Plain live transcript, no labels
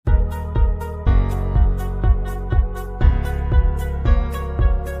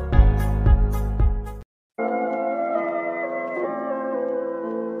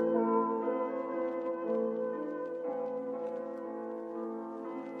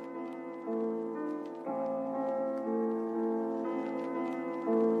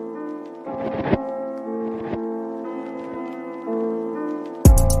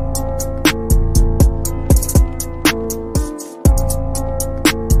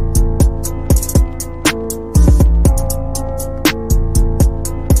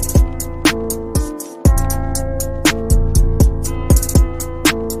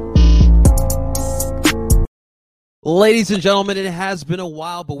Ladies and gentlemen, it has been a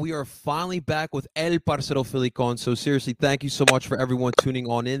while, but we are finally back with El Parcero Filicon. So seriously, thank you so much for everyone tuning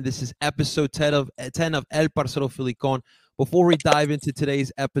on in. This is episode 10 of El Parcero Filicon. Before we dive into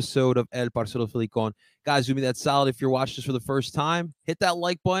today's episode of El Parcero Filicon, guys, do me that solid. If you're watching this for the first time, hit that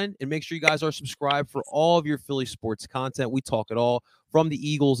like button and make sure you guys are subscribed for all of your Philly sports content. We talk it all from the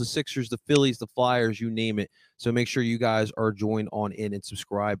Eagles, the Sixers, the Phillies, the Flyers, you name it. So make sure you guys are joined on in and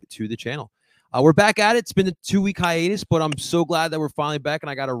subscribe to the channel. We're back at it. It's been a 2-week hiatus, but I'm so glad that we're finally back, and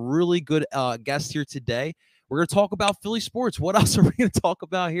I got a really good guest here today. We're going to talk about Philly sports. What else are we going to talk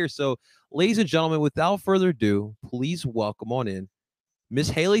about here? So, ladies and gentlemen, without further ado, please welcome on in Miss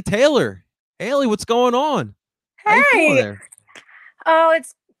Haley Taylor. Haley, what's going on? How you feeling Hey. there? Oh,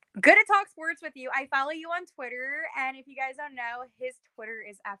 it's good to talk sports with you. I follow you on Twitter, and if you guys don't know, his Twitter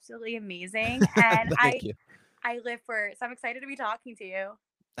is absolutely amazing, and Thank you. I live for it. So I'm excited to be talking to you.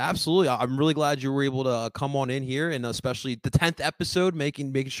 Absolutely. I'm really glad you were able to come on in here, and especially the 10th episode,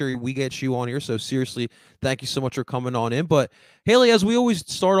 making sure we get you on here. So seriously, thank you so much for coming on in. But Haley, as we always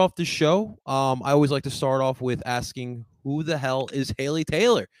start off the show, I always like to start off with asking, who the hell is Haley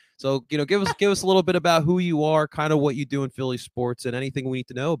Taylor? So, give us a little bit about who you are, kind of what you do in Philly sports, and anything we need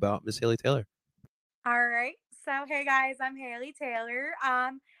to know about Miss Haley Taylor. All right. So, hey guys, I'm Haley Taylor.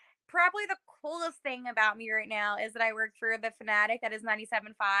 Probably the coolest thing about me right now is that I work for the Fanatic, that is 97.5,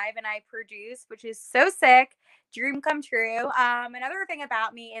 and I produce, which is so sick. Dream come true. Another thing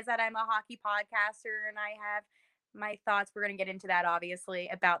about me is that I'm a hockey podcaster, and I have my thoughts. We're going to get into that, obviously,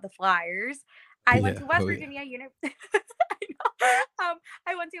 about the Flyers. I went Yeah. to West Oh yeah. Virginia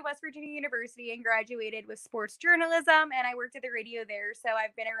I went to West Virginia University and graduated with sports journalism, and I worked at the radio there. So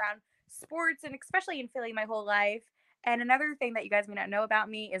I've been around sports and especially in Philly my whole life. And another thing that you guys may not know about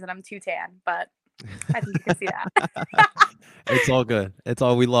me is that I'm too tan, but I think you can see that. It's all good. It's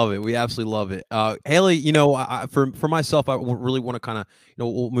all, we love it. We absolutely love it. Haley, for myself, really want to kind of,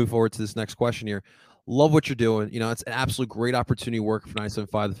 we'll move forward to this next question here. Love what you're doing. It's an absolute great opportunity working for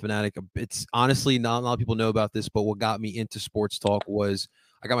 975 The Fanatic. It's honestly, not a lot of people know about this, but what got me into sports talk was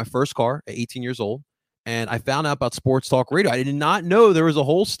I got my first car at 18 years old, and I found out about sports talk radio. I did not know there was a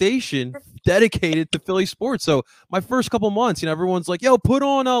whole station dedicated to Philly sports. So my first couple months, everyone's like, "Yo, put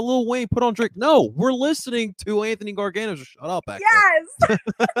on Lil Wayne, put on Drake." No, we're listening to Anthony Gargano. So shut up back there. Yes,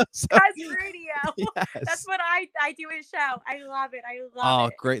 So, that's radio. That's yes. what I do a show. I love it. I love Oh,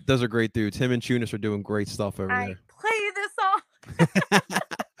 it. great. Those are great dudes. Him and Tunis are doing great stuff over I there. play this song.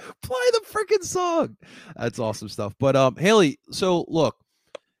 Play the freaking song. That's awesome stuff. But Haley, so look,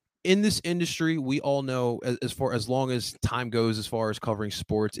 in this industry, we all know as far as long as time goes, as far as covering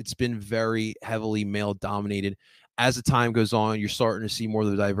sports, it's been very heavily male dominated. As the time goes on, you're starting to see more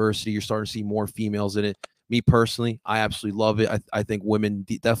of the diversity. You're starting to see more females in it. Me personally, I absolutely love it. I think women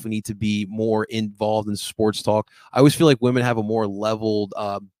definitely need to be more involved in sports talk. I always feel like women have a more leveled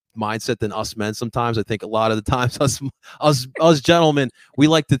mindset than us men. Sometimes I think a lot of the times us gentlemen, we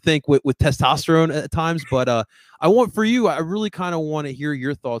like to think with testosterone at times, but I want for you, I really kind of want to hear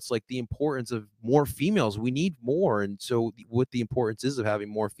your thoughts, like the importance of more females. We need more. And so what the importance is of having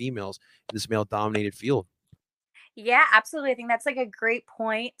more females in this male dominated field. Yeah, absolutely. I think that's like a great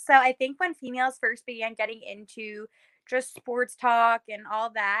point. So I think when females first began getting into just sports talk and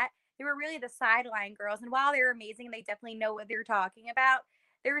all that, they were really the sideline girls. And while they're amazing, they definitely know what they're talking about.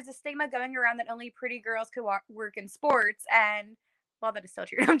 There was a stigma going around that only pretty girls could work in sports. And well, that is still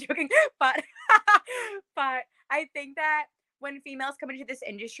true. I'm joking, but but I think that when females come into this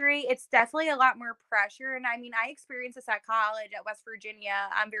industry, it's definitely a lot more pressure. And I mean, I experienced this at college at West Virginia.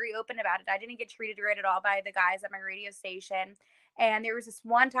 I'm very open about it. I didn't get treated right at all by the guys at my radio station. And there was this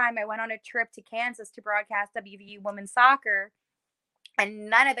one time I went on a trip to Kansas to broadcast WVU women's soccer, and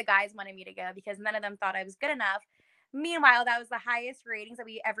none of the guys wanted me to go because none of them thought I was good enough. Meanwhile, that was the highest ratings that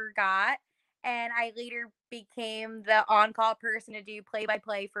we ever got. And I later became the on call person to do play by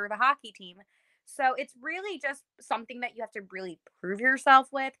play for the hockey team. So it's really just something that you have to really prove yourself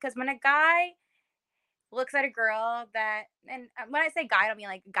with. Because when a guy looks at a girl that, and when I say guy, I don't mean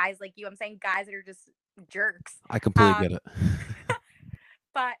like guys like you, I'm saying guys that are just jerks. I completely get Um, it.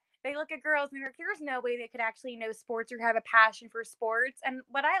 but they look at girls and they're like, there's no way they could actually know sports or have a passion for sports. And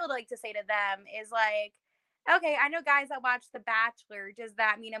what I would like to say to them is like, okay, I know guys that watch The Bachelor. Does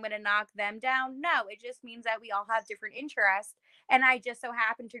that mean I'm going to knock them down? No, it just means that we all have different interests. And I just so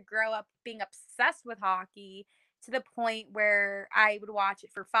happened to grow up being obsessed with hockey to the point where I would watch it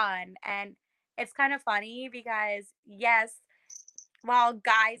for fun. And it's kind of funny because, yes, while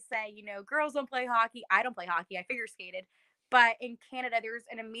guys say, girls don't play hockey, I don't play hockey. I figure skated. But in Canada, there's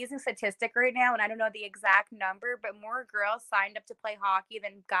an amazing statistic right now, and I don't know the exact number, but more girls signed up to play hockey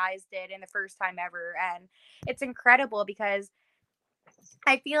than guys did in the first time ever. And it's incredible because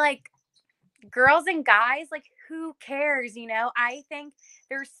I feel like girls and guys, like, who cares? I think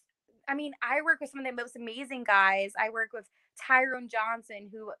there's, I mean, I work with some of the most amazing guys. I work with Tyrone Johnson,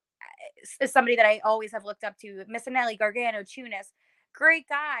 who is somebody that I always have looked up to, Missinelli, Gargano, Tunis, great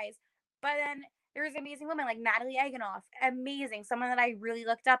guys. But then there's amazing women like Natalie Eganoff, amazing, someone that I really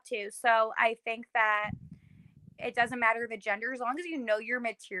looked up to. So I think that it doesn't matter the gender, as long as you know your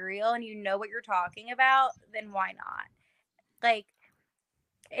material and you know what you're talking about, then why not? Like,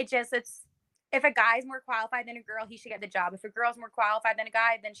 it's if a guy's more qualified than a girl, he should get the job. If a girl's more qualified than a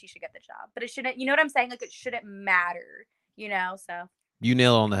guy, then she should get the job. But it shouldn't, you know what I'm saying? Like, it shouldn't matter. So You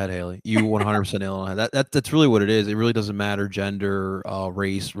nail it on the head, Haley. You 100% nail it on the head. That's really what it is. It really doesn't matter gender,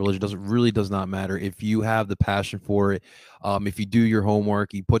 race, religion. Does not matter if you have the passion for it. If you do your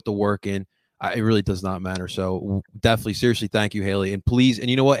homework, you put the work in. It really does not matter. So definitely, seriously, thank you, Haley. And please, and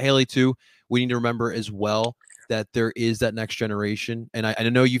you know what, Haley, too, we need to remember as well that there is that next generation. And I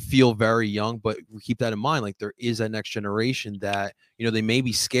know you feel very young, but keep that in mind. Like, there is that next generation that, they may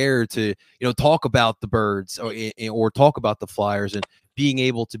be scared to, talk about the birds or talk about the Flyers, and being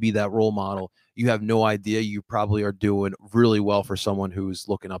able to be that role model. You have no idea. You probably are doing really well for someone who's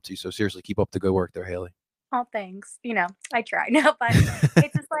looking up to you. So seriously, keep up the good work there, Haley. oh, thanks. I try. No, but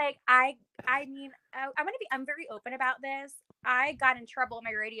it's just like I mean, I'm very open about this. I got in trouble at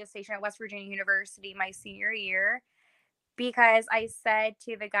my radio station at West Virginia University my senior year because I said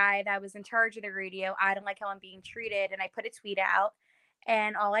to the guy that was in charge of the radio, I don't like how I'm being treated. And I put a tweet out,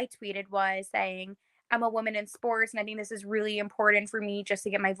 and all I tweeted was saying, I'm a woman in sports, and I think this is really important for me just to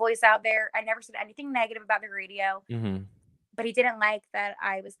get my voice out there. I never said anything negative about the radio, Mm-hmm. but he didn't like that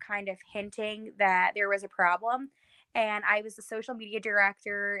I was kind of hinting that there was a problem. And I was the social media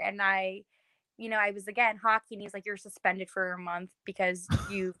director, and I was again hockey, and he's like, "You're suspended for a month because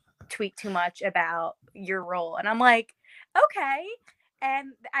you tweet too much about your role." And I'm like, "Okay."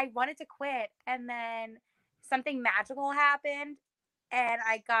 And I wanted to quit, and then something magical happened, and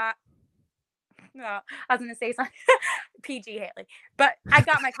I got. No, I was gonna say something PG Haley, but I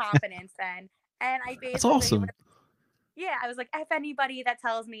got my confidence then, and I That's basically awesome. yeah, I was like, F anybody that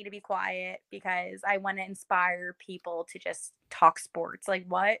tells me to be quiet because I want to inspire people to just talk sports. Like,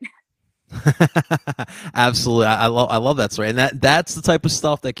 what? Absolutely. I love that story. And that's the type of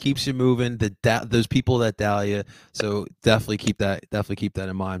stuff that keeps you moving, those people that dial you. So definitely keep that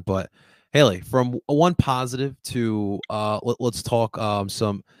in mind. But Haley, from one positive to let's talk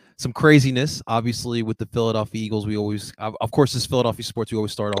some craziness. Obviously, with the Philadelphia Eagles, we always of course this Philadelphia sports, we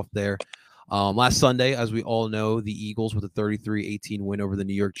always start off there. Last Sunday, as we all know, the Eagles with a 33-18 win over the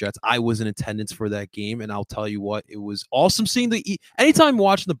New York Jets. I was in attendance for that game, and I'll tell you what, it was awesome seeing anytime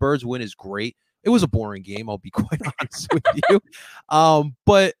watching the Birds win is great. It was a boring game, I'll be quite honest with you.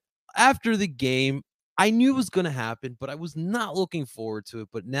 But after the game, I knew it was going to happen, but I was not looking forward to it.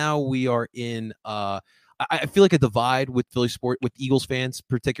 But now we are in I feel like a divide with with Eagles fans,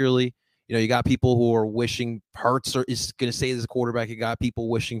 particularly. You got people who are wishing Hurts is going to stay as a quarterback. You got people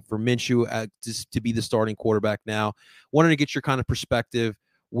wishing for Minshew to be the starting quarterback now. Wanted to get your kind of perspective.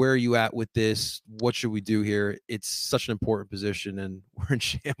 Where are you at with this? What should we do here? It's such an important position, and we're in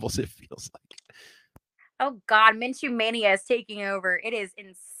shambles, it feels like. Oh God, Minshew mania is taking over. It is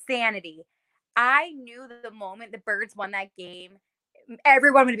insanity. I knew the moment the Birds won that game,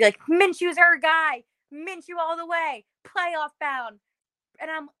 everyone would be like, Minshew's our guy. Minshew all the way, playoff bound. And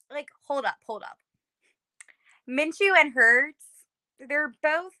I'm like, hold up. Minshew and Hurts, they're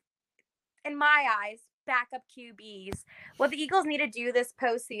both, in my eyes, backup QBs. What the Eagles need to do this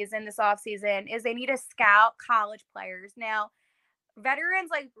postseason, this offseason, is they need to scout college players. Now, veterans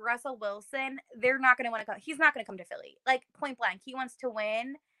like Russell Wilson, they're not going to want to come. He's not going to come to Philly. Like, point blank, he wants to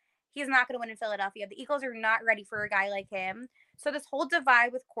win. He's not going to win in Philadelphia. The Eagles are not ready for a guy like him. So this whole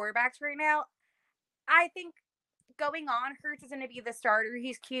divide with quarterbacks right now, I think going on, Hurts is going to be the starter.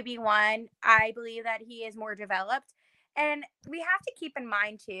 He's QB1. I believe that he is more developed. And we have to keep in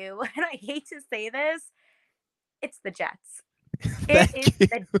mind too, and I hate to say this, it's the Jets. It Thank is you.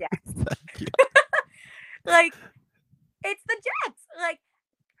 the Jets. Thank you. Like, it's the Jets. Like,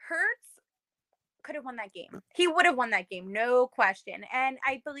 Hurts could have won that game. He would have won that game, no question. And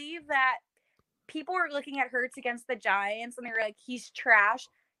I believe that people were looking at Hurts against the Giants and they were like, he's trash.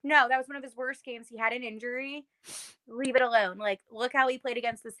 No, that was one of his worst games. He had an injury. Leave it alone. Like, look how he played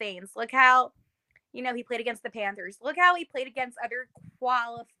against the Saints. Look how, he played against the Panthers. Look how he played against other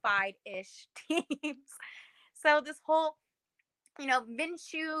qualified-ish teams. So this whole,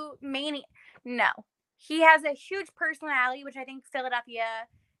 Minshew mania, no. he has a huge personality, which I think Philadelphia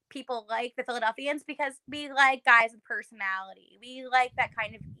people like the Philadelphians because we like guys with personality. We like that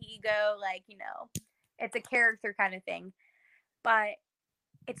kind of ego, like, it's a character kind of thing. But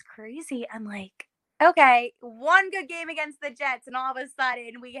it's crazy. I'm like, okay, one good game against the Jets, and all of a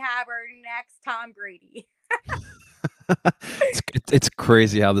sudden we have our next Tom Brady. It's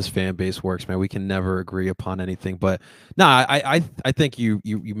crazy how this fan base works, man. We can never agree upon anything. But no, I think you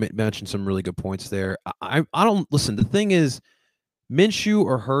mentioned some really good points there. I don't listen. The thing is, Minshew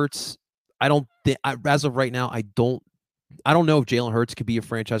or Hurts, I don't think as of right now, I don't know if Jalen Hurts could be a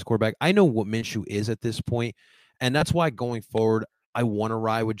franchise quarterback. I know what Minshew is at this point, and that's why going forward, I want to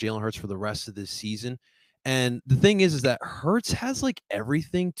ride with Jalen Hurts for the rest of this season. And the thing is that Hurts has like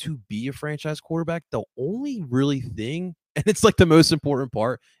everything to be a franchise quarterback. The only really thing, and it's like the most important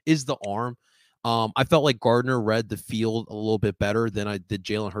part, is the arm. I felt like Gardner read the field a little bit better than I did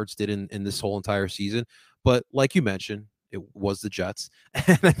Jalen Hurts did in this whole entire season. But like you mentioned, it was the Jets,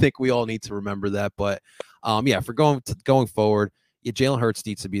 and I think we all need to remember that. But yeah, for going forward, yeah, Jalen Hurts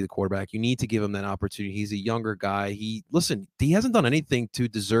needs to be the quarterback. You need to give him that opportunity. He's a younger guy. He hasn't done anything to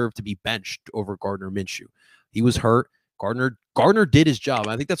deserve to be benched over Gardner Minshew. He was hurt. Gardner did his job.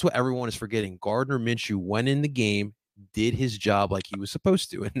 I think that's what everyone is forgetting. Gardner Minshew went in the game, did his job like he was supposed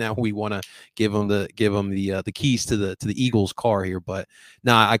to, and now we want to give him the keys to the Eagles car here. But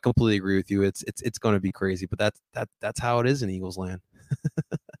no, I completely agree with you. It's going to be crazy, but that's how it is in Eagles land.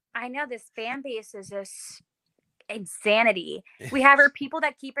 I know this fan base is just insanity. We have our people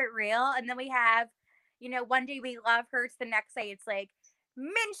that keep it real, and then we have, one day we love Hurts, the next day it's like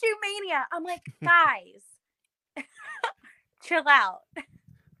Minshew mania. I'm like, guys, chill out.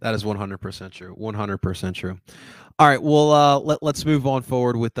 That is 100% true. 100% true. All right, well, let's move on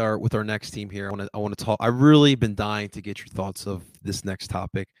forward with our next team here. I want to talk. I really been dying to get your thoughts of this next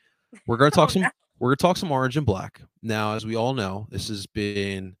topic. We're gonna talk Oh some. no. We're gonna talk some Orange and Black. Now, as we all know, this has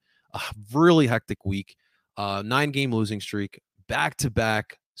been a really hectic week. 9-game losing streak, back to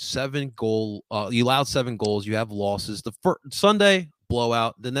back, 7 goal. You allowed 7 goals. You have losses. The Sunday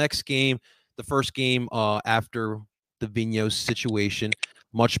blowout. The next game, the first game after the Vigneault situation,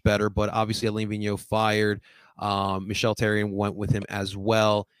 much better. But obviously, Alain Vigneault fired. Michel Therrien went with him as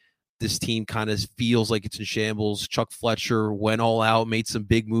well. This team kind of feels like it's in shambles. Chuck Fletcher went all out, made some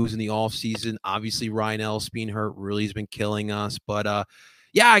big moves in the offseason. Obviously, Ryan Ellis being hurt really has been killing us. But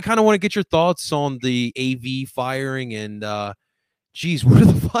yeah, I kind of want to get your thoughts on the AV firing and geez, where do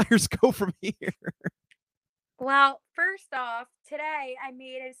the Flyers go from here? Well, first off, today I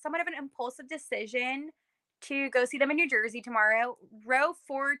made somewhat of an impulsive decision to go see them in New Jersey tomorrow. Row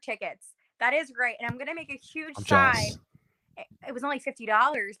 4 tickets. That is great. And I'm going to make a huge I'm sign. jealous. It was only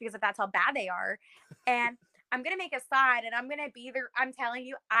 $50 because that's how bad they are. And I'm going to make a sign and I'm going to be there. I'm telling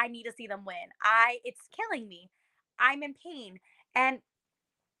you, I need to see them win. It's killing me. I'm in pain. And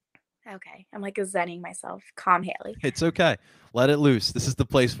okay, I'm like zenning myself. Calm, Haley. It's okay. Let it loose. This is the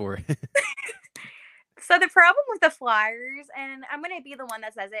place for it. So the problem with the Flyers, and I'm going to be the one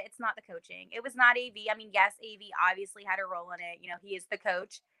that says it, it's not the coaching. It was not AV. I mean, yes, AV obviously had a role in it. He is the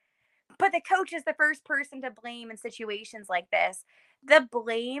coach. But the coach is the first person to blame in situations like this. The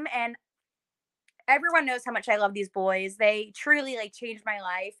blame, and everyone knows how much I love these boys. They truly like changed my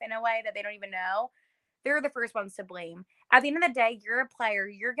life in a way that they don't even know. They're the first ones to blame. At the end of the day, you're a player.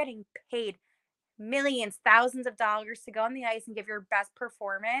 You're getting paid millions, thousands of dollars to go on the ice and give your best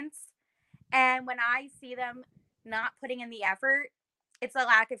performance. And when I see them not putting in the effort, it's a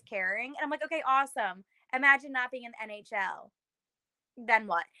lack of caring. And I'm like, okay, awesome. Imagine not being in the NHL. Then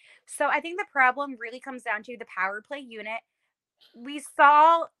what? So I think the problem really comes down to the power play unit. We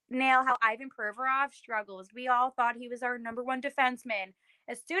saw now how Ivan Provorov struggles. We all thought he was our number one defenseman.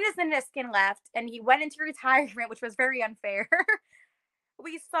 As soon as the Niskin left and he went into retirement, which was very unfair,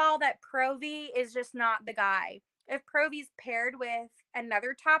 we saw that Provy is just not the guy. If Provy's paired with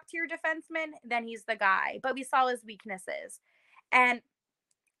another top tier defenseman, then he's the guy. But we saw his weaknesses. And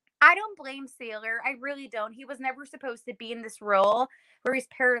I don't blame Sailor. I really don't. He was never supposed to be in this role where he's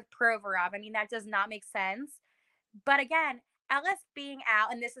paired with Provorov. I mean, that does not make sense. But again, Ellis being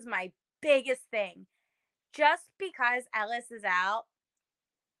out, and this is my biggest thing, just because Ellis is out,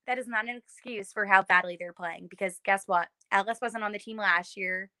 that is not an excuse for how badly they're playing. Because guess what? Ellis wasn't on the team last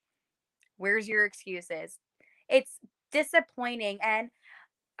year. Where's your excuses? It's disappointing. And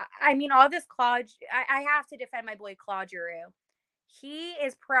I mean, all this Claude, I have to defend my boy Claude Giroux. He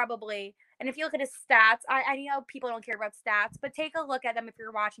is probably, and if you look at his stats, I know people don't care about stats, but take a look at them if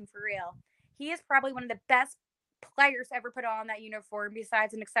you're watching for real. He is probably one of the best players to ever put on that uniform,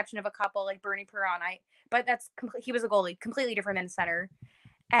 besides an exception of a couple like Bernie Perron. But he was a goalie, completely different than center.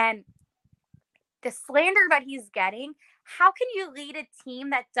 And the slander that he's getting. How can you lead a team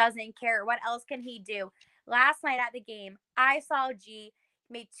that doesn't care? What else can he do? Last night at the game, I saw G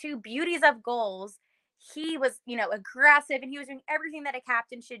made two beauties of goals. He was, aggressive and he was doing everything that a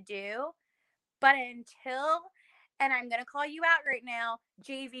captain should do. But until, and I'm going to call you out right now,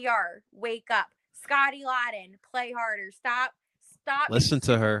 JVR, wake up. Scotty Ladden, play harder. Stop being Listen to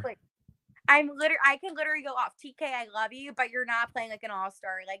stupid. her. I can literally go off. TK, I love you, but you're not playing like an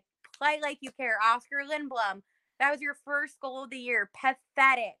all-star. Like, play like you care. Oscar Lindblom, that was your first goal of the year.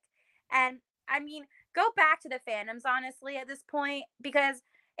 Pathetic. And I mean, go back to the Phantoms, honestly, at this point, because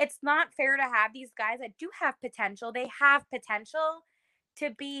it's not fair to have these guys that do have potential. They have potential to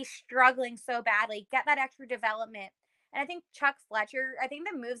be struggling so badly. Get that extra development. And I think Chuck Fletcher, I think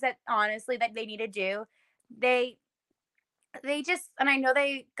the moves that honestly that they need to do, they just, and I know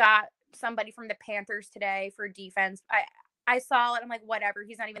they got somebody from the Panthers today for defense. I saw it. I'm like, whatever.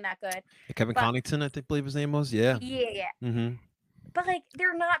 He's not even that good. Kevin But Connington, I think, believe his name was. Yeah. yeah, Mm-hmm. but like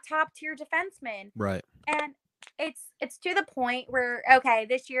they're not top tier defensemen, Right. and it's to the point where okay,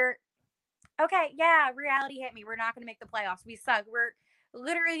 this year, okay, yeah, reality hit me. We're not going to make the playoffs. We suck. We're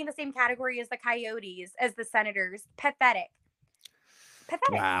literally in the same category as the Coyotes, as the Senators. Pathetic. Pathetic.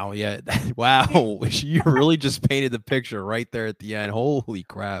 Wow. Yeah. Wow. You really just painted the picture right there at the end. Holy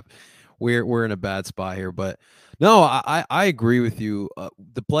crap. We're in a bad spot here, but no, I agree with you.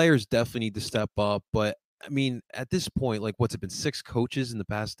 The players definitely need to step up, but I mean, at this point, like what's it been 6 coaches in the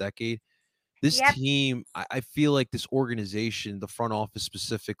past decade? This Yep. team, I feel like this organization, the front office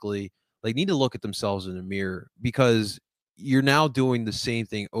specifically, like need to look at themselves in the mirror because you're now doing the same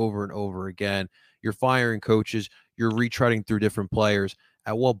thing over and over again. You're firing coaches, you're retreading through different players.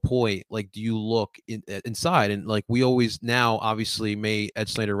 At what point, like, do you look inside? And like, we always now, obviously, may Ed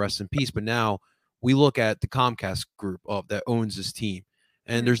Snyder rest in peace, but now we look at the Comcast group that owns this team.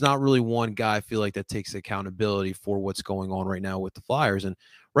 And Mhm. there's not really one guy I feel like that takes accountability for what's going on right now with the Flyers. And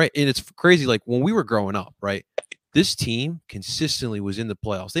right. And it's crazy. Like when we were growing up, right? This team consistently was in the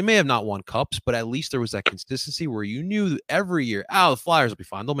playoffs. They may have not won cups, but at least there was that consistency where you knew every year, the Flyers will be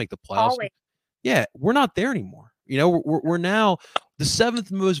fine. They'll make the playoffs. Always. Yeah, we're not there anymore. You know, we're now the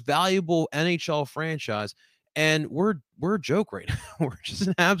 7th most valuable NHL franchise, and we're a joke right now. We're just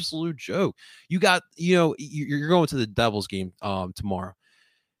an absolute joke. You got, you're going to the Devils game tomorrow.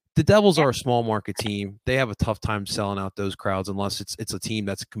 The Devils Yep. are a small market team. They have a tough time selling out those crowds unless it's a team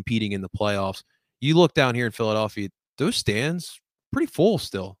that's competing in the playoffs. You look down here in Philadelphia, those stands pretty full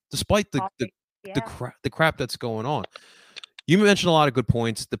still, despite Always. Yeah. the crap that's going on. You mentioned a lot of good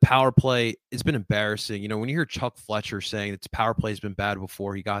points. The power play has been embarrassing. You know, when you hear Chuck Fletcher saying that power play has been bad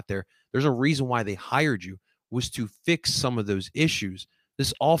before he got there, there's a reason why they hired you was to fix some of those issues.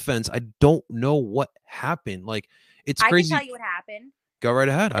 This offense, I don't know what happened. Like, it's I can tell crazy. you what happened. Go right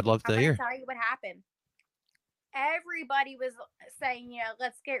ahead. I'd love I'm to going to hear. tell you what happened. Everybody was saying,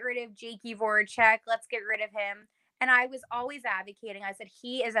 let's get rid of Jakey Voracek. Let's get rid of him. And I was always advocating. I said,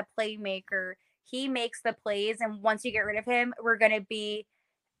 he is a playmaker. He makes the plays. And once you get rid of him, we're going to be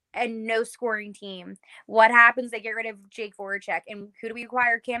a no scoring team. What happens? They get rid of Jake Voracek. And who do we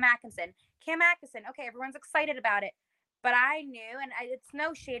acquire? Cam Atkinson. Cam Atkinson. Okay, everyone's excited about it. But I knew, and it's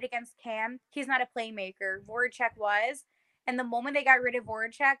no shade against Cam. He's not a playmaker. Voracek was. And the moment they got rid of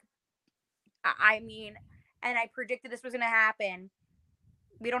Voracek, I mean, and I predicted this was going to happen.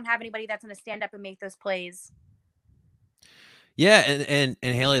 We don't have anybody that's going to stand up and make those plays. Yeah, and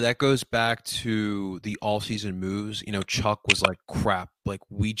Haley, that goes back to the all-season moves. You know, Chuck was like, "Crap! Like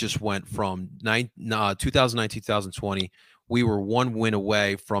we just went from 2019, 2020. We were one win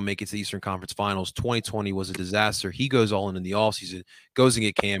away from making it to the Eastern Conference Finals. 2020 was a disaster. He goes all in the offseason, goes and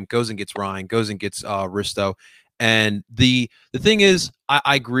get Cam, goes and gets Ryan, goes and gets Risto. And the thing is,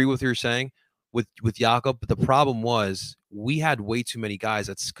 I agree with what you're saying with Jakob, but the problem was we had way too many guys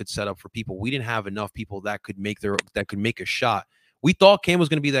that could set up for people. We didn't have enough people that could make a shot. We thought Cam was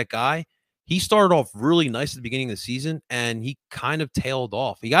going to be that guy. He started off really nice at the beginning of the season, and he kind of tailed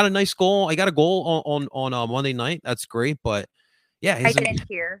off. He got a nice goal. I got a goal on Monday night. That's great, but yeah, I didn't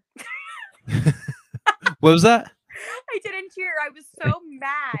cheer. What was that? I didn't cheer. I was so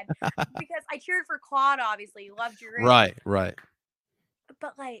mad because I cheered for Claude. Obviously, loved your Right.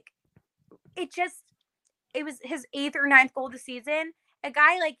 but like it was his 8th or 9th goal of the season. A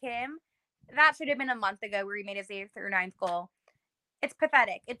guy like him, that should have been a month ago where he made his 8th or 9th goal. It's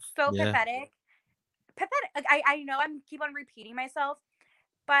pathetic. It's so Yeah. pathetic. Pathetic. Like, I know I'm keep on repeating myself,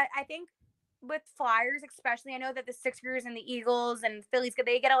 but I think with Flyers, especially, I know that the Sixers and the Eagles and Phillies,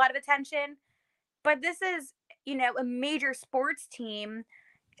 they get a lot of attention, but this is, a major sports team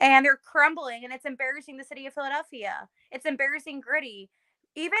and they're crumbling and it's embarrassing the city of Philadelphia. It's embarrassing Gritty.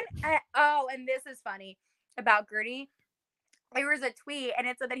 Even and this is funny about Gritty. There was a tweet and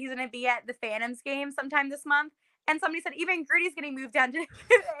it said that he's going to be at the Phantoms game sometime this month. And somebody said even Gritty's getting moved down to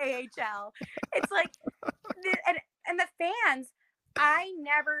the AHL. It's like, and the fans,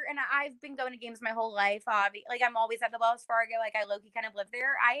 I've been going to games my whole life. Like I'm always at the Wells Fargo. Like I low-key kind of live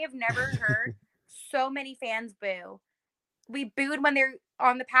there. I have never heard so many fans boo. We booed when they're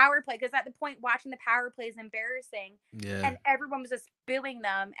on the power play because at the point watching the power play is embarrassing, Yeah. and everyone was just booing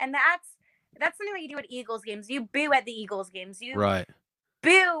them. And that's something that you do at Eagles games. You boo at the Eagles games. You Right.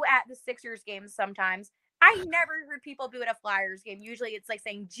 boo at the Sixers games sometimes. I never heard people boo at a Flyers game. Usually it's like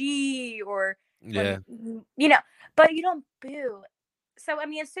saying G or Yeah. when, but you don't boo. So, I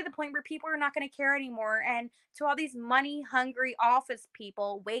mean, it's to the point where people are not going to care anymore. And to all these money hungry office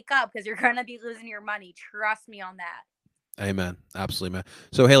people, wake up because you're going to be losing your money. Trust me on that. Amen. Absolutely, man.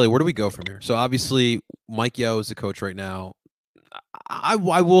 So Haley, where do we go from here? So obviously Mike Yeo is the coach right now. I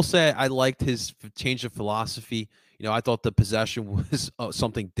will say I liked his change of philosophy. I thought the possession was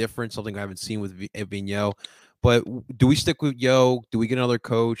something different, something I haven't seen with Vigneault. But do we stick with Yo? Do we get another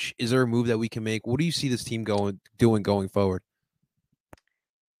coach? Is there a move that we can make? What do you see this team doing going forward?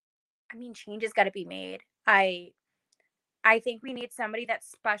 I mean, changes got to be made. I think we need somebody that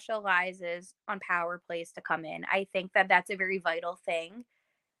specializes on power plays to come in. I think that that's a very vital thing.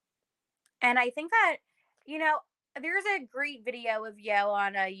 And I think that, you know, there's a great video of Yo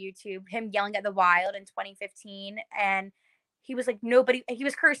on YouTube, him yelling at the Wild in 2015. And he was like, he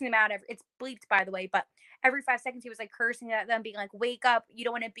was cursing them out. It's bleeped, by the way, but every 5 seconds he was like cursing at them, being like, wake up. You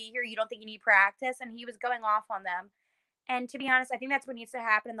don't want to be here. You don't think you need practice. And he was going off on them. And to be honest, I think that's what needs to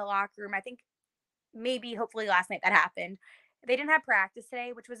happen in the locker room. I think maybe, hopefully, last night that happened. They didn't have practice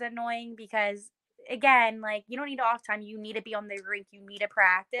today, which was annoying because, again, like you don't need off time. You need to be on the rink. You need to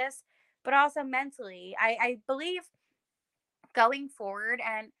practice, but also mentally. I believe going forward,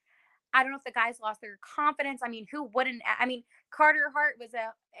 and I don't know if the guys lost their confidence. I mean, who wouldn't? I mean, Carter Hart was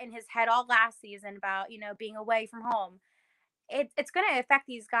in his head all last season about being away from home. It's going to affect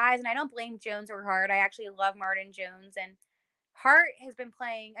these guys, and I don't blame Jones or Hart. I actually love Martin Jones, and Hart has been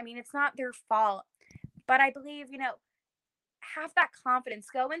playing. I mean, it's not their fault, but I believe have that confidence.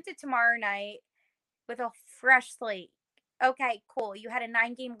 Go into tomorrow night with a fresh slate. Okay, cool. You had a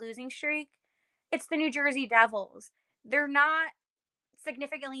 9-game losing streak. It's the New Jersey Devils. They're not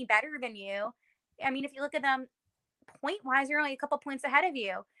significantly better than you. I mean, if you look at them point wise, they're only a couple points ahead of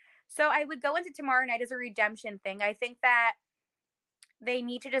you. So I would go into tomorrow night as a redemption thing. I think that they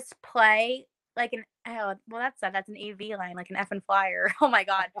need to just play like that's an AV line, like an effing flyer. Oh my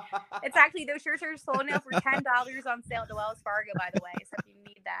god. It's actually those shirts are sold now for $10 on sale at Wells Fargo, by the way. So if you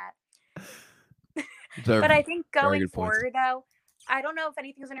need that. But I think going forward, though, I don't know if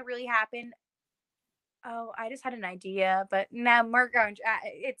anything's going to really happen. Oh, I just had an idea, but now Marc-Andre,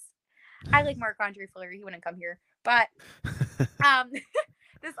 I like Marc-Andre Fleury. He wouldn't come here, but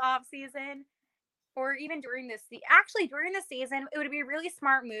this off season, or even during during the season, it would be a really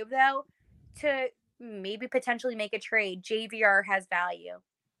smart move though to maybe potentially make a trade. JVR has value.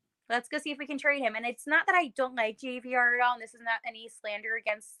 Let's go see if we can trade him. And it's not that I don't like JVR at all, and this is not any slander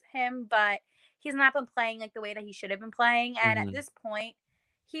against him, but he's not been playing like the way that he should have been playing. And at this point,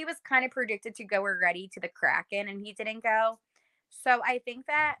 he was kind of predicted to go already to the Kraken, and he didn't go. So I think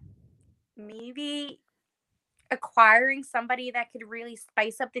that maybe acquiring somebody that could really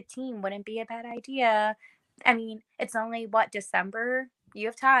spice up the team wouldn't be a bad idea. I mean, it's only December. You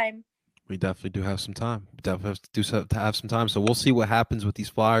have time. We definitely do have some time. To have some time. So we'll see what happens with these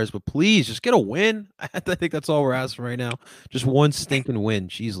Flyers. But please, just get a win. I think that's all we're asking right now. Just one stinking win.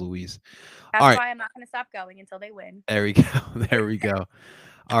 Jeez Louise. That's why I'm not going to stop going until they win. There we go. There we go.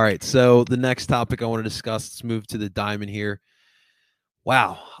 All right. So the next topic I want to discuss. Let's move to the diamond here.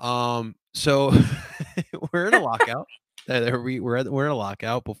 Wow. So we're in a lockout. We're in a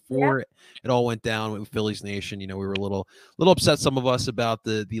lockout. Before it all went down with Phillies Nation, we were a little upset, some of us, about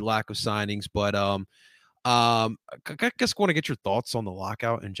the lack of signings. But I guess want to get your thoughts on the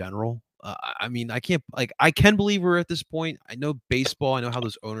lockout in general. I mean, I can believe we're at this point. I know baseball. I know how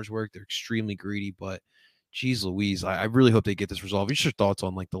those owners work. They're extremely greedy, but geez Louise, I really hope they get this resolved. What's your thoughts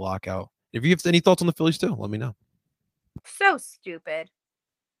on the lockout? If you have any thoughts on the Phillies too, let me know. So stupid.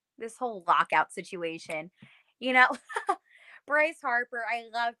 This whole lockout situation. Bryce Harper. I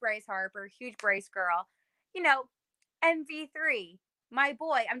love Bryce Harper. Huge Bryce girl. MV3. My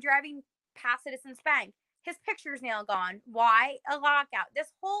boy. I'm driving past Citizens Bank. His picture's now gone. Why? A lockout.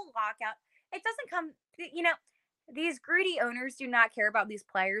 This whole lockout. It doesn't come. These greedy owners do not care about these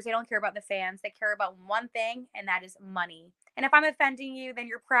players. They don't care about the fans. They care about one thing, and that is money. And if I'm offending you, then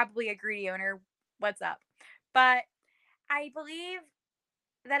you're probably a greedy owner. What's up? But I believe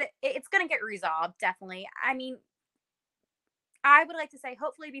that it's going to get resolved. Definitely. I mean, I would like to say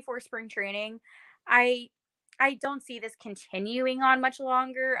hopefully before spring training. I I don't see this continuing on much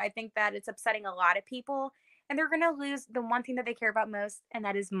longer. I think that it's upsetting a lot of people and they're going to lose the one thing that they care about most, and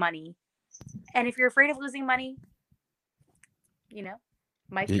that is money. And if you're afraid of losing money, you know,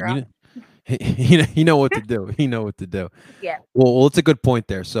 mic You, you drop. know, you know what to do. You know what to do. Yeah. Well, it's a good point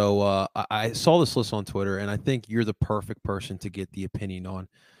there. So I saw this list on Twitter, and I think you're the perfect person to get the opinion on.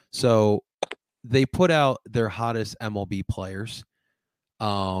 So they put out their hottest MLB players,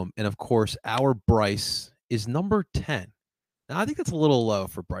 and of course, our Bryce is number 10. Now, I think that's a little low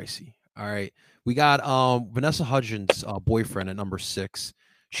for Brycey. All right, we got Vanessa Hudgens' boyfriend at number 6.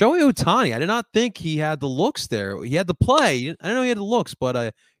 Shohei Ohtani. I did not think he had the looks there. He had the play. I didn't know he had the looks,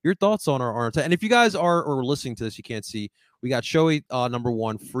 but your thoughts on our and if you guys are listening to this, you can't see. We got Shohei number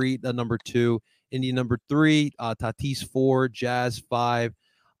 1, Freed number 2, Indy number 3, Tatis 4, Jazz 5,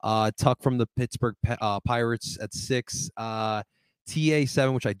 Tuck from the Pittsburgh Pirates at 6.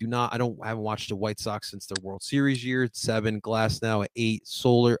 TA7, which I haven't watched the White Sox since their World Series year. 7, Glass now at 8,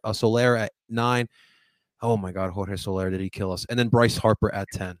 Soler at 9. Oh my God, Jorge Soler, did he kill us? And then Bryce Harper at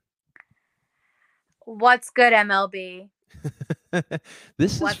 10. What's good, MLB?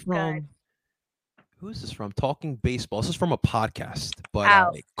 This is What's from good? who is this from? Talking Baseball. This is from a podcast, but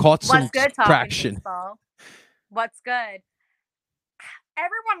Oh, it caught some what's good, talking traction. baseball? What's good?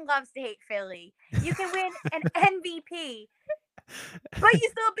 Everyone loves to hate Philly. You can win an MVP, but you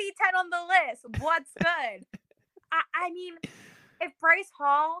still be 10 on the list. What's good? I mean, if Bryce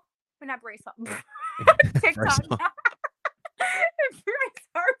Hall, or not Bryce Hall, TikTok, if Bryce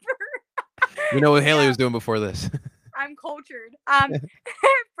Harper, We know what Haley yeah, was doing before this. I'm cultured. If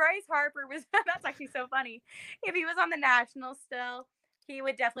Bryce Harper was, that's actually so funny. If he was on the Nationals still, he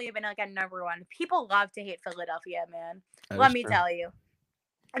would definitely have been like a number 1. People love to hate Philadelphia, man. Let me tell you.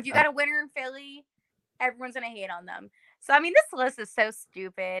 If you got a winner in Philly, everyone's gonna hate on them. So I mean, this list is so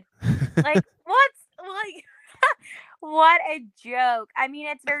stupid. Like, what a joke. I mean,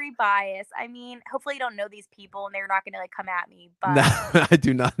 it's very biased. I mean, hopefully you don't know these people and they're not gonna like come at me. But No, I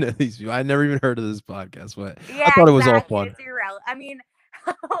do not know these people. I never even heard of this podcast, but yeah, I thought it was all exactly. fun. It's irrelevant. I mean,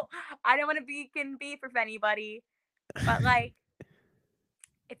 I don't want to be can beef with anybody, but like,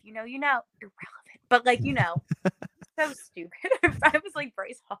 if you know, you know, irrelevant. But like, so stupid. I was like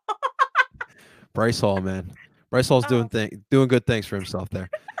Bryce Hall. Bryce Hall, man. Bryce Hall's doing good things for himself there.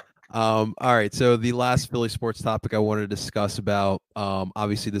 All right. So the last Philly sports topic I wanted to discuss about,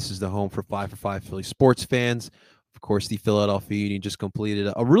 obviously this is the home for 5 for 5 Philly sports fans. Of course, the Philadelphia Union just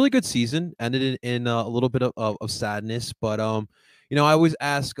completed a really good season, ended in a little bit of sadness. But, I always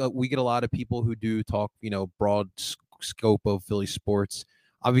ask, we get a lot of people who do talk, broad scope of Philly sports.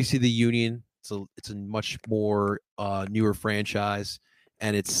 Obviously the Union, it's a much more newer franchise,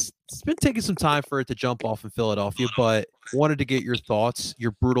 and it's been taking some time for it to jump off in Philadelphia, but wanted to get your thoughts,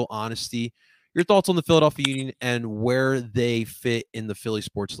 your brutal honesty, your thoughts on the Philadelphia Union and where they fit in the Philly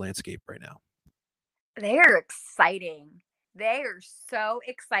sports landscape right now. They're exciting. They are so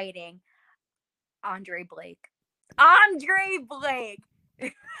exciting. Andre Blake. Andre Blake.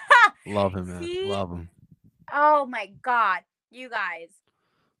 Love him, man. See? Love him. Oh my God. You guys.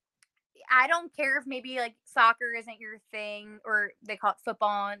 I don't care if maybe like soccer isn't your thing or they call it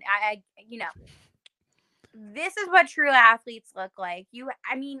football. And this is what true athletes look like.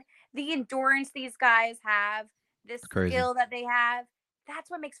 I mean, the endurance these guys have, the Crazy. skill that they have,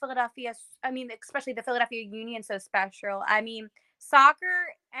 that's what makes Philadelphia, I mean, especially the Philadelphia Union so special. I mean,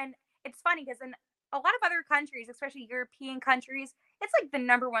 soccer, and it's funny because in a lot of other countries, especially European countries, it's like the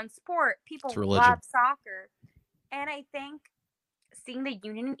number 1 sport. People It's religion. love soccer. And I think seeing the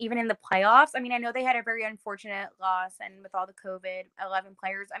Union even in the playoffs, I mean, I know they had a very unfortunate loss and with all the COVID, 11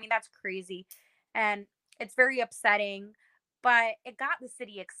 players, I mean, that's crazy. And it's very upsetting, but it got the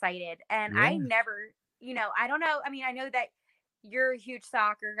city excited. And Yeah. I never, I don't know. I mean, I know that you're a huge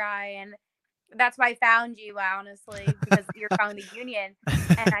soccer guy, and that's why I found you, honestly, because you're following the Union.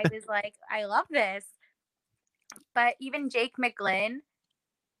 And I was like, I love this. But even Jake McGlynn,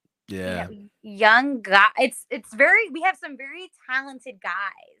 Yeah. young guy. We have some very talented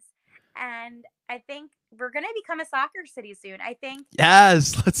guys. And I think we're going to become a soccer city soon. I think.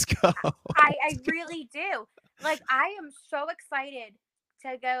 Yes, let's go. I really do. Like, I am so excited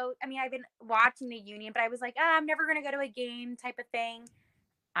to go. I mean, I've been watching the Union, but I was like, I'm never going to go to a game type of thing.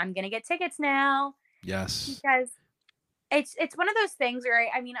 I'm going to get tickets now. Yes. Because it's one of those things where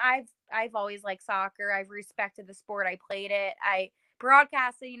I mean, I've always liked soccer. I've respected the sport. I played it. I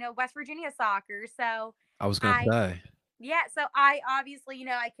broadcasted, West Virginia soccer. So I was going to say. Yeah, so I obviously,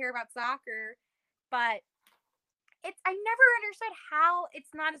 I care about soccer, but I never understood how it's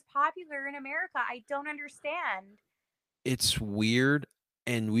not as popular in America. I don't understand. It's weird,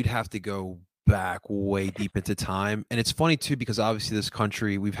 and we'd have to go back way deep into time. And it's funny too because obviously this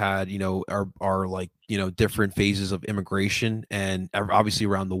country we've had, our like, different phases of immigration, and obviously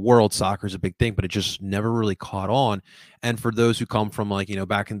around the world soccer is a big thing, but it just never really caught on. And for those who come from like,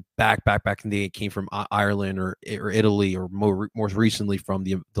 back in the day, it came from Ireland or Italy, or more recently from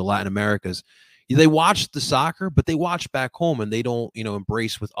the Latin Americas. They watch the soccer, but they watch back home and they don't,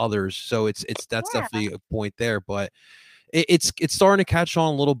 embrace with others. So that's Yeah. definitely a point there. But it's starting to catch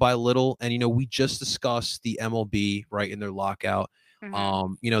on little by little. And we just discussed the MLB right in their lockout. Hmm.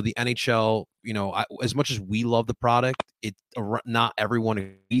 The NHL, as much as we love the product, not everyone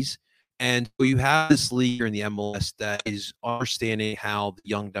agrees. And so you have this league here in the MLS that is understanding how the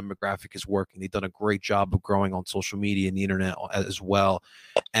young demographic is working. They've done a great job of growing on social media and the internet as well.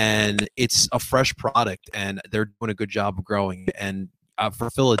 And it's a fresh product, and they're doing a good job of growing. And for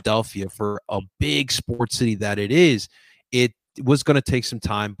Philadelphia, for a big sports city that it is, it was going to take some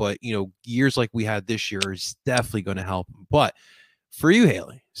time, but years like we had this year is definitely going to help. But for you,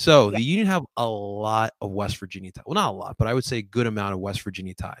 Haley, so Yeah. the Union have a lot of West Virginia ties. Well, not a lot, but I would say a good amount of West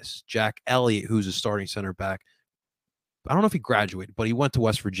Virginia ties. Jack Elliott, who's a starting center back, I don't know if he graduated, but he went to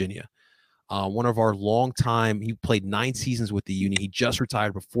West Virginia. One of our long time, he played 9 seasons with the Union. He just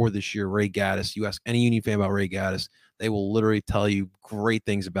retired before this year. Ray Gaddis. You ask any Union fan about Ray Gaddis, they will literally tell you great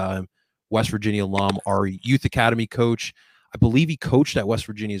things about him. West Virginia alum, our youth academy coach. I believe he coached at West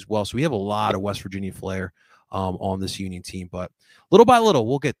Virginia as well. So we have a lot of West Virginia flair on this Union team. But little by little,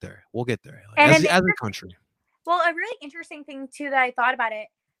 we'll get there. We'll get there And as a country. well, a really interesting thing too that I thought about it.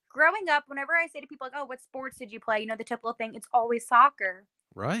 Growing up, whenever I say to people like, "Oh, what sports did you play?" The typical thing, it's always soccer.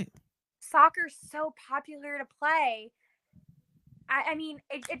 Right. Soccer's so popular to play. I mean,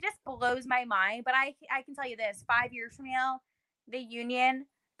 it just blows my mind. But I can tell you this: 5 years from now, the Union,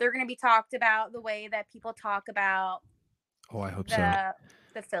 they're going to be talked about the way that people talk about Oh, I hope so.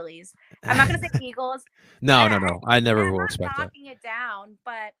 the Phillies. I'm not going to say Eagles, No, and no, no. I and never I'm will not expect that. knocking it down,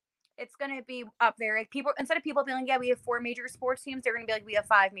 but it's going to be up there. Like people, instead of people being like, "Yeah, we have 4 major sports teams," they're going to be like, "We have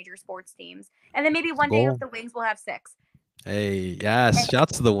 5 major sports teams," and then maybe It's the one day with goal. the Wings, we'll have 6. Hey, yes,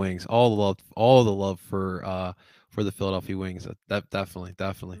 shouts to the Wings. All the love for the Philadelphia Wings. That definitely,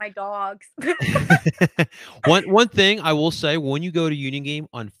 definitely. My dogs. One thing I will say, when you go to Union game,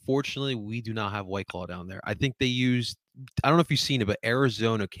 unfortunately, we do not have White Claw down there. I think they used, I don't know if you've seen it, but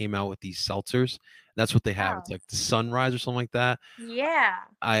Arizona came out with these seltzers. That's what they have. It's Oh, like the Sunrise or something like that. yeah.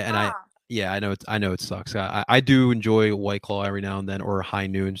 I and I Huh. Yeah, I know it sucks. I do enjoy White Claw every now and then, or High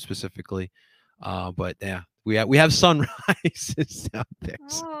Noon specifically. But yeah, we have sunrises down there.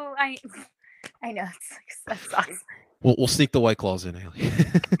 So Oh, I know that sucks. we'll sneak the White Claws in, Haley.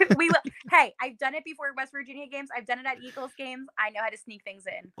 We will. Hey, I've done it before at West Virginia games. I've done it at Eagles games. I know how to sneak things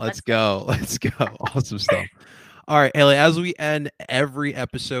in. Let's Let's go. go. Let's go. Awesome stuff. All right, Haley, as we end every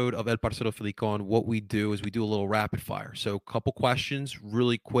episode of El Parcero Filicon, what we do is we do a little rapid fire. So a couple questions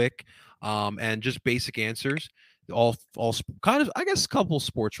really quick, and just basic answers. Kind of, I guess, a couple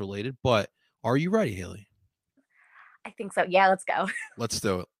sports related, but are you ready, Haley? I think so. Yeah, let's go. Let's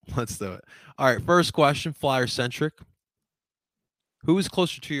do it. Let's do it. All right, first question, flyer centric. Who is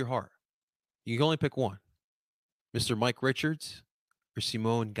closer to your heart? You can only pick one. Mr. Mike Richards or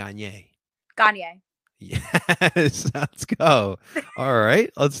Simone Gagne? Gagne. Yes, let's go. All right,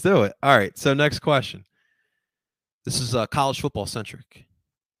 let's do it. All right, so next question. This is college football centric.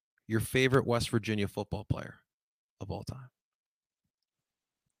 Your favorite West Virginia football player of all time?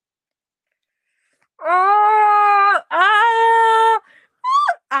 Oh,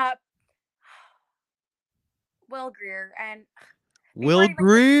 uh, Will Greer. And before Will I even get,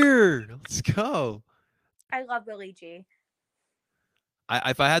 Greer. Let's go. I love Willie G.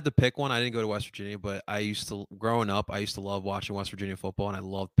 If I had to pick one, I didn't go to West Virginia, but I used to, growing up, I used to love watching West Virginia football, and I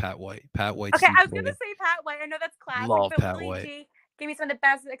loved Pat White. Pat White, Okay, Steve I was gonna Floyd. say Pat White. I know that's classic, Love but Pat Willie White. G gave me some of the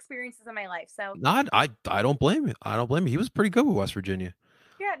best experiences of my life. So Not, I don't blame you. I don't blame you. He was pretty good with West Virginia.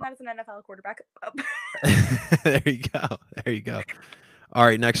 yeah, not as an NFL quarterback. There you go. There you go. All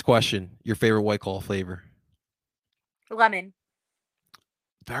right, next question. Your favorite White Claw flavor? Lemon.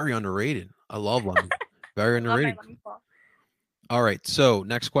 Very underrated. I love lemon. Very I love my underrated. lemon ball. All right. So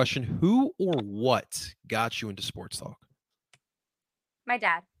next question: who or what got you into sports talk? My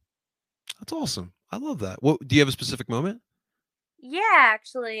dad. That's awesome. I love that. What do you have a specific moment? Yeah,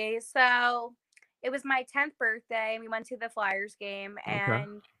 actually. So it was my 10th birthday, and we went to the Flyers game, Okay.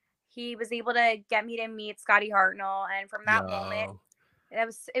 and he was able to get me to meet Scotty Hartnell. And from that moment, Yo.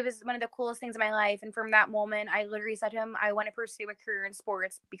 it was one of the coolest things in my life. And from that moment, I literally said to him, I want to pursue a career in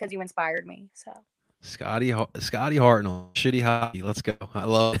sports because you inspired me. So Scotty Hartnell, shitty hockey. Let's go. I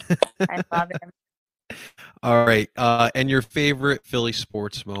love it. I love him. All right. And your favorite Philly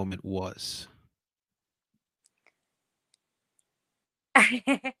sports moment was? I'm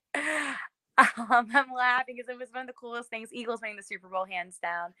laughing because it was one of the coolest things. Eagles winning the Super Bowl, hands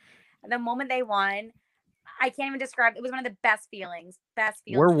down. And the moment they won, I can't even describe. It was one of the best feelings. Best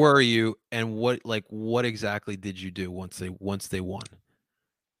feelings. Where were you, and what exactly did you do once they won?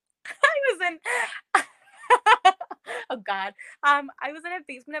 I was in. Oh God. I was in a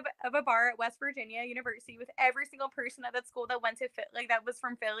basement of a bar at West Virginia University with every single person at that school that went to that was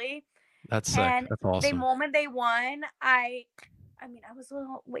from Philly. That's sick. And That's awesome. the moment they won, I mean, I was a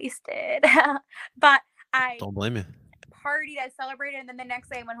little wasted, but I Don't blame me. partied, I celebrated, and then the next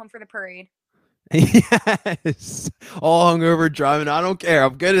day I went home for the parade. Yes. All hungover driving. I don't care.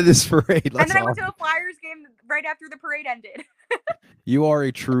 I'm good at this parade. And then I went to a Flyers game right after the parade ended. You are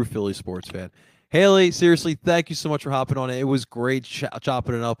a true Philly sports fan. Haley, seriously, thank you so much for hopping on it. It was great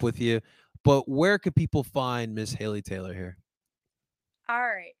chopping it up with you. But where could people find Miss Haley Taylor here? All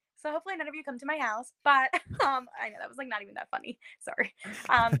right. So hopefully none of you come to my house, but I know that was like not even that funny. Sorry.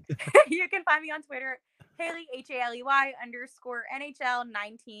 You can find me on Twitter, Haley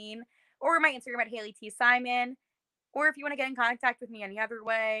HALEY_NHL19, or my Instagram at Haley T Simon. Or if you want to get in contact with me any other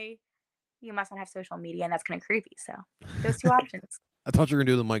way, you must not have social media, and that's kind of creepy. So those two options. I thought you were going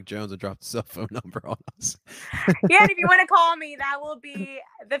to do the Mike Jones and drop the cell phone number on us. Yeah, and if you want to call me, that will be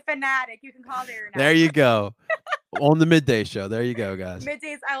the Fanatic. You can call there now. There you go. On the midday show. There you go, guys.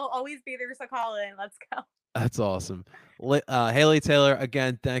 Middays, I will always be there, so call in. Let's go. That's awesome. Haley Taylor,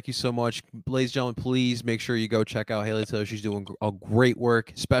 again, thank you so much. Ladies and gentlemen, please make sure you go check out Haley Taylor. She's doing a great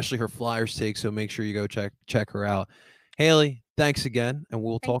work, especially her Flyers take, so make sure you go check her out. Haley, thanks again, and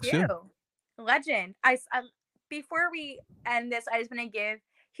we'll talk soon. Legend. I before we end this, I just want to give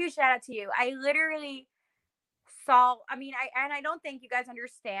huge shout out to you. I literally saw, I don't think you guys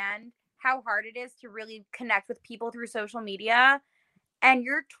understand how hard it is to really connect with people through social media, and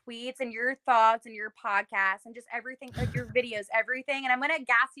your tweets and your thoughts and your podcasts and just everything, like your videos, everything. And I'm going to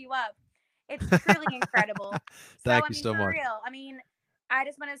gas you up. It's truly incredible. Thank you so much. For real. I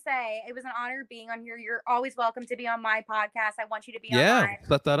just want to say it was an honor being on here. You're always welcome to be on my podcast. I want you to be on mine. Yeah,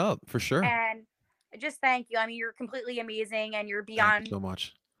 set that up for sure. And just thank you. You're completely amazing, and you're beyond so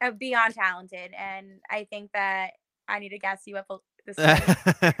much. Beyond talented. And I think that I need to gas you up this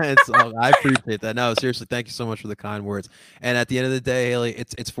I appreciate that. No, seriously, thank you so much for the kind words. And at the end of the day, Haley,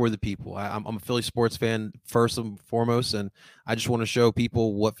 it's for the people. I'm a Philly sports fan first and foremost, and I just want to show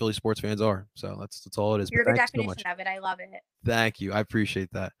people what Philly sports fans are. So that's all it is. You're the definition of it. I love it. Thank you. I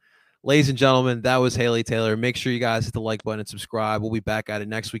appreciate that. Ladies and gentlemen, that was Haley Taylor. Make sure you guys hit the like button and subscribe. We'll be back at it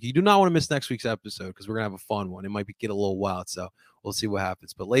next week. You do not want to miss next week's episode because we're going to have a fun one. It might get a little wild, so we'll see what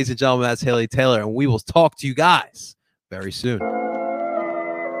happens. But ladies and gentlemen, that's Haley Taylor, and we will talk to you guys very soon.